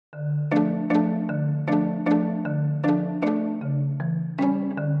I'm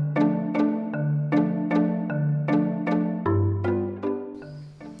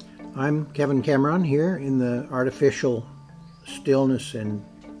Kevin Cameron here in the artificial stillness and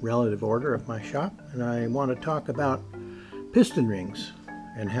relative order of my shop, and I want to talk about piston rings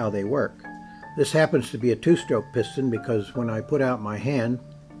and how they work. This happens to be a two-stroke piston because when I put out my hand,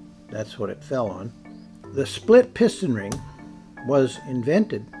 that's what it fell on. The split piston ring was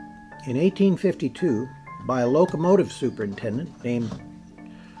invented in 1852 by a locomotive superintendent named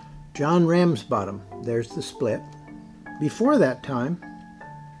John Ramsbottom. There's the split. Before that time,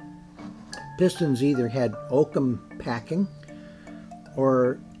 pistons either had oakum packing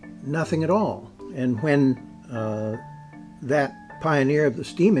or nothing at all. And when that pioneer of the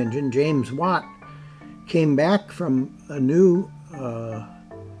steam engine, James Watt, came back from a new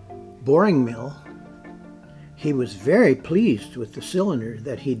boring mill, he was very pleased with the cylinder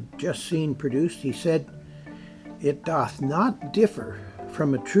that he'd just seen produced. He said, "It doth not differ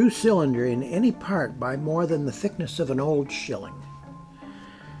from a true cylinder in any part by more than the thickness of an old shilling."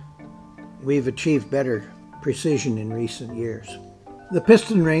 We've achieved better precision in recent years. The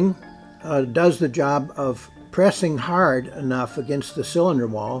piston ring does the job of pressing hard enough against the cylinder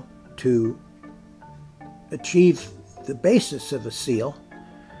wall to achieve the basis of a seal.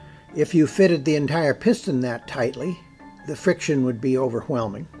 If you fitted the entire piston that tightly, the friction would be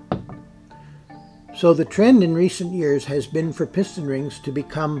overwhelming. So the trend in recent years has been for piston rings to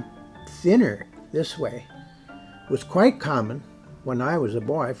become thinner this way. It was quite common when I was a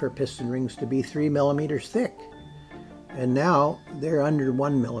boy for piston rings to be 3 millimeters thick, and now they're under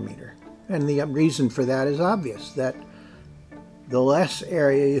 1 millimeter. And the reason for that is obvious, that the less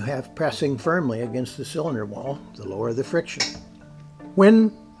area you have pressing firmly against the cylinder wall, the lower the friction.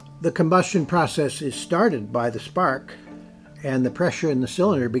 When the combustion process is started by the spark and the pressure in the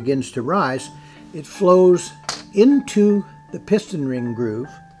cylinder begins to rise, it flows into the piston ring groove,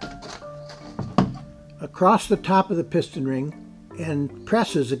 across the top of the piston ring, and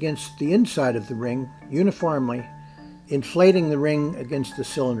presses against the inside of the ring uniformly, inflating the ring against the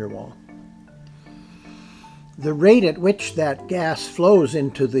cylinder wall. The rate at which that gas flows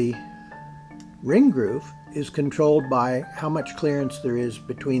into the ring groove is controlled by how much clearance there is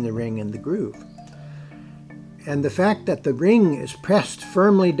between the ring and the groove. And the fact that the ring is pressed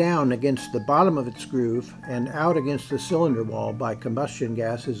firmly down against the bottom of its groove and out against the cylinder wall by combustion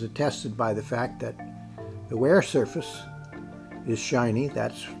gas is attested by the fact that the wear surface is shiny.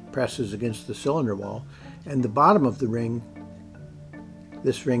 That presses against the cylinder wall, and the bottom of the ring,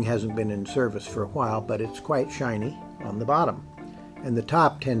 this ring hasn't been in service for a while, but it's quite shiny on the bottom, and the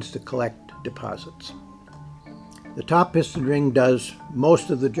top tends to collect deposits. The top piston ring does most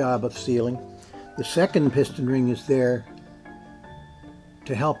of the job of sealing. The second piston ring is there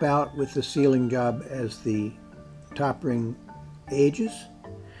to help out with the sealing job as the top ring ages,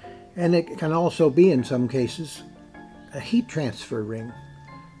 and it can also be, in some cases, a heat transfer ring.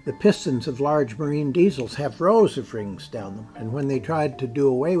 The pistons of large marine diesels have rows of rings down them, and when they tried to do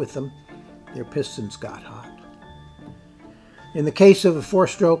away with them, their pistons got hot. In the case of a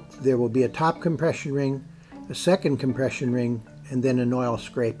four-stroke, there will be a top compression ring, a second compression ring, and then an oil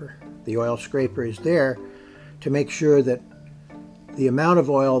scraper. The oil scraper is there to make sure that the amount of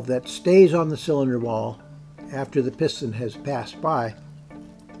oil that stays on the cylinder wall after the piston has passed by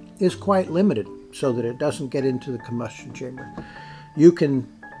is quite limited, so that it doesn't get into the combustion chamber. You can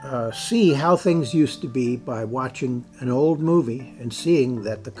see how things used to be by watching an old movie and seeing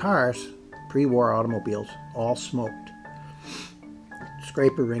that the cars, pre-war automobiles, all smoked.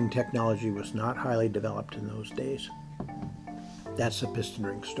 Scraper ring technology was not highly developed in those days. That's a piston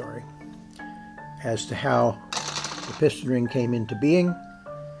ring story. As to how the piston ring came into being,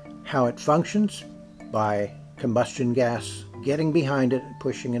 how it functions by combustion gas getting behind it and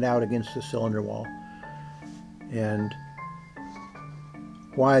pushing it out against the cylinder wall, and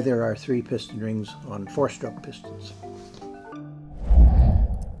why there are 3 piston rings on 4-stroke pistons.